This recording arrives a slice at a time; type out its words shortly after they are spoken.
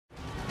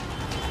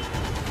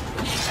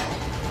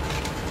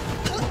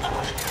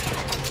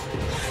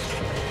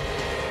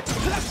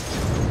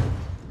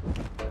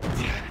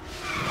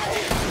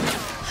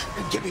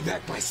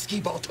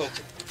skee-ball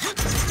token.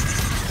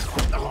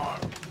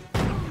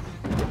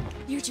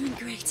 You're doing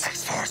great.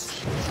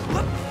 X-Force.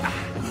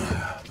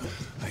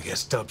 I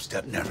guess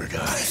dubstep never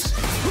dies.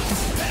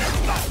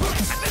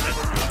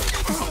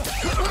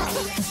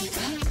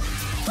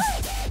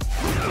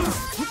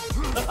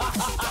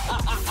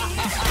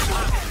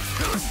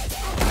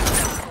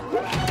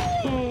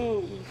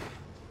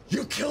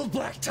 You killed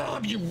Black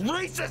Tom, you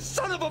racist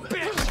son of a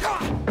bitch!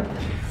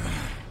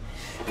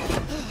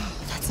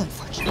 That's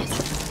unfortunate.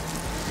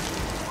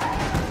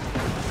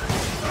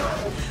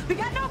 We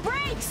got no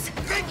brakes!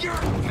 Figure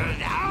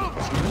it out!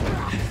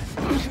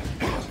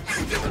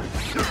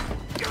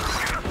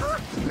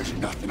 There's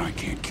nothing I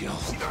can't kill.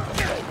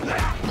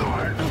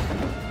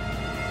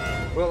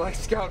 Well, like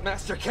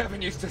Scoutmaster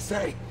Kevin used to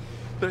say,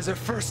 there's a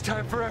first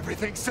time for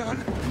everything, son.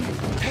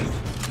 Hey,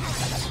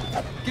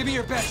 give me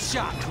your best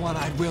shot,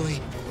 One-Eyed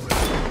Willie.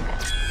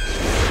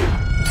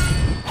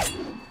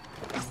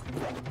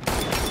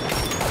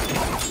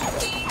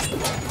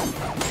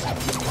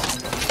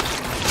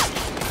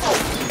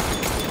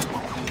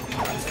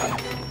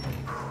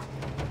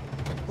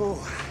 Oh,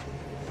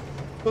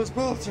 those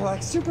bullets are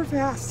like super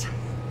fast.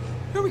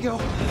 Here we go.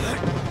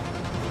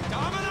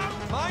 Domino,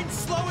 mind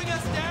slowing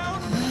us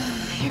down?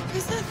 Here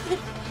goes nothing.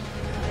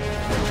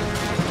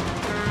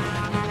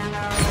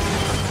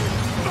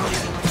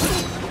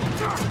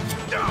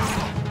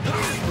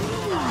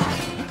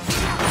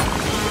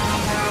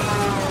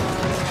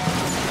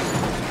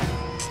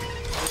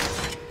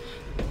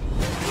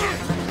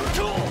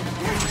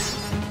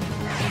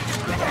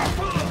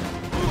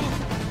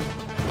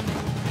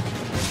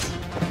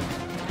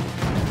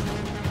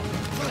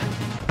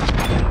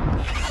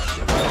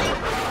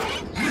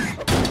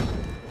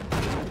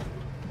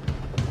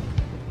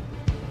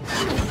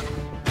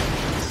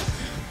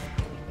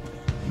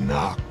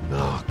 Knock,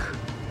 knock.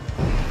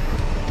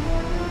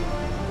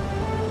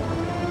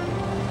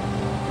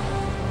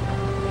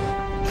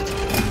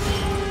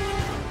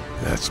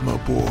 That's my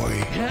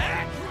boy.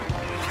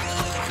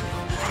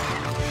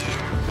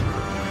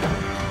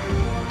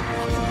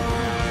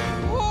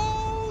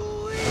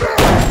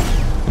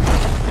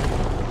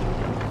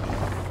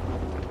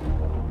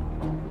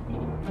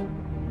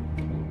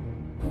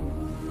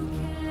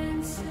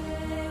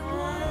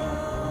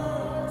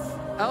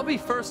 I'll be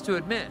first to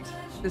admit,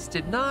 this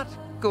did not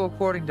go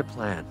according to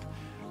plan.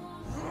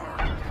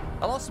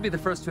 I'll also be the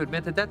first to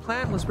admit that that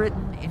plan was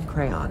written in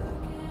crayon.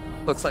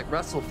 Looks like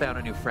Russell found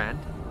a new friend,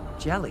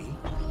 Jelly.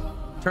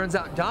 Turns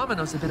out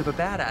Domino's a bit of a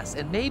badass,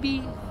 and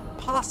maybe,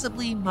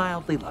 possibly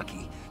mildly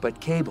lucky.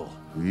 But Cable,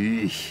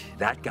 eesh,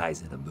 that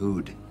guy's in a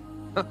mood.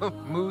 A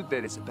mood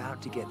that is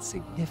about to get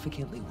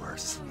significantly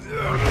worse.